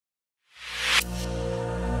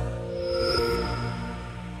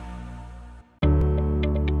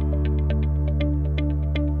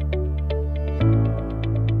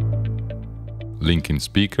linking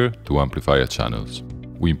speaker to amplifier channels.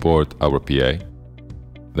 We import our PA.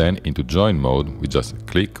 Then into join mode, we just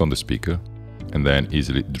click on the speaker and then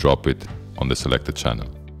easily drop it on the selected channel.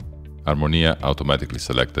 Armonia automatically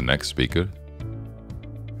select the next speaker.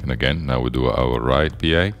 And again, now we do our right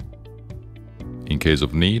PA. In case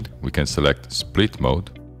of need, we can select split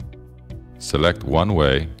mode, select one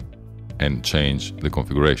way and change the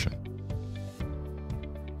configuration.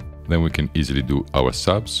 Then we can easily do our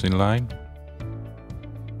subs in line.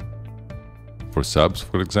 For subs,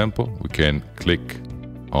 for example, we can click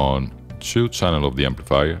on choose channel of the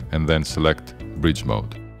amplifier and then select bridge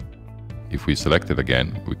mode. If we select it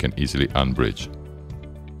again, we can easily unbridge.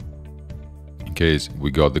 In case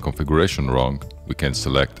we got the configuration wrong, we can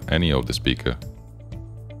select any of the speaker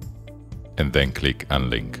and then click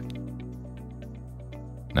unlink.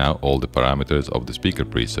 Now all the parameters of the speaker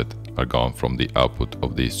preset are gone from the output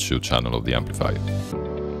of this choose channel of the amplifier.